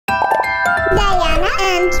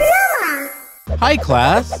Welcome to Roma. Hi,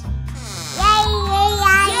 class.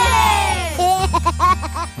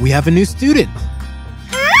 Yay! We have a new student.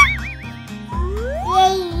 Huh?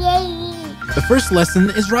 Yay! The first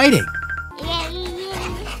lesson is writing.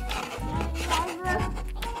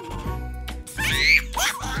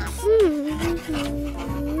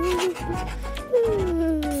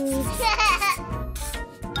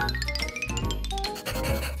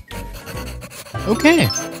 Okay.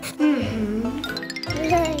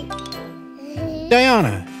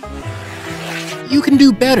 Diana, you can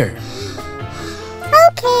do better.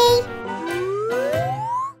 Okay.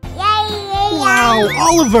 Yay! Wow,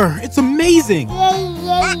 Oliver, it's amazing. Huh?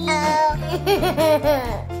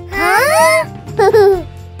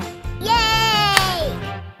 Yay!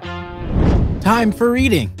 Time for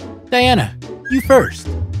reading. Diana, you first.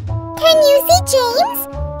 Can you see James?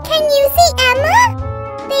 Can you see Emma?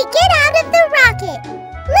 They get out of the rocket.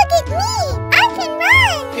 Look at me! I can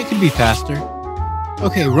run! It could be faster.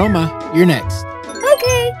 Okay, Roma, you're next.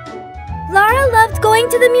 Okay. Lara loved going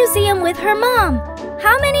to the museum with her mom.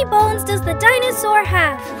 How many bones does the dinosaur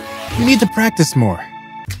have? You need to practice more.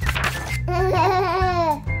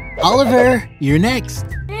 Oliver, you're next.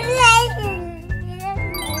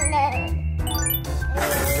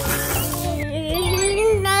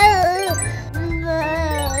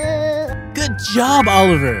 Good job,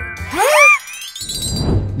 Oliver.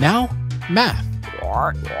 Now, math.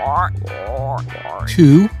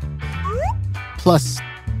 2 plus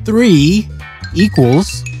 3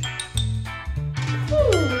 equals...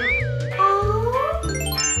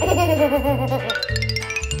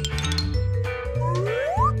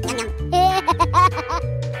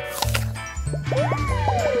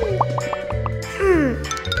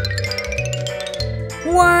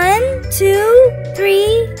 One, 2,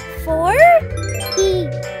 3, 4.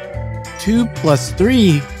 2 plus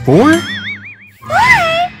 3, 4?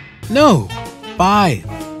 No, 5.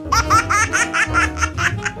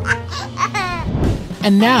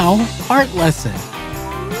 And now, art lesson.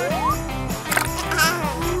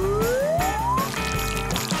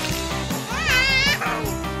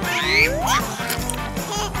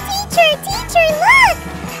 Teacher, look!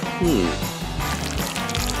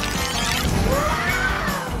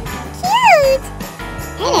 Cute!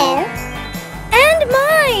 Hello. And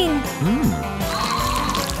mine!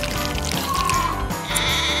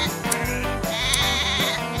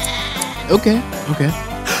 Okay.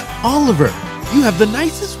 Oliver, you have the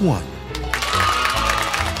nicest one.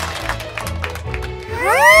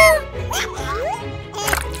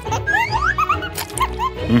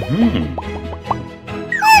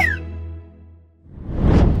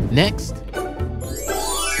 Next,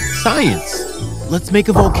 science. Let's make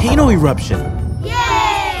a volcano eruption.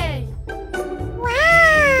 Yay!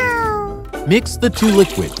 Wow! Mix the two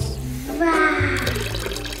liquids.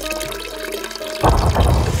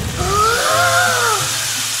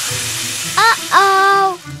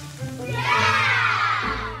 Uh-oh!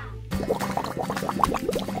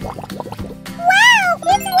 Wow!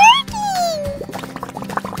 It's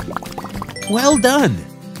working! Well done.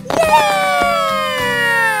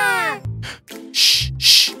 Yeah!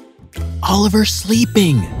 Shh. Oliver's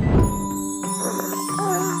sleeping.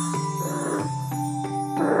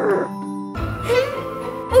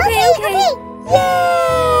 Okay.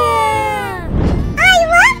 Yeah! I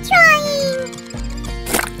love trying!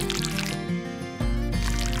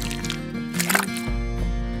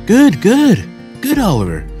 Good,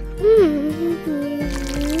 Oliver.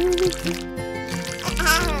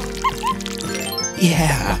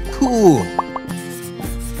 Yeah, cool.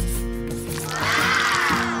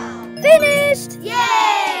 Finished!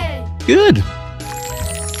 Yay! Good.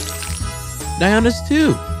 Diana's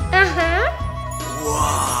too. Uh-huh.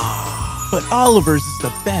 But Oliver's is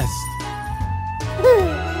the best.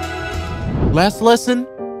 Last lesson,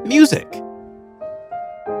 music.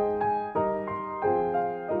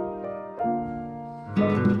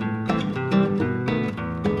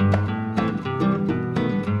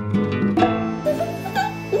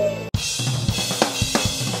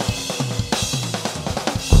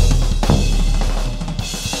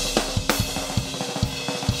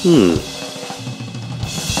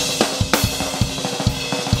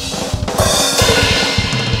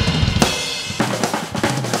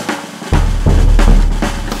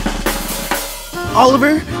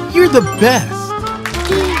 Oliver, you're the best.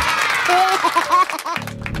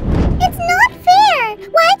 It's not fair!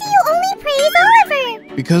 Why do you only praise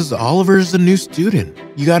Oliver? Because Oliver's a new student.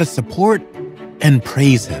 You gotta support and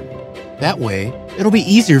praise him. That way, it'll be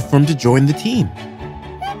easier for him to join the team.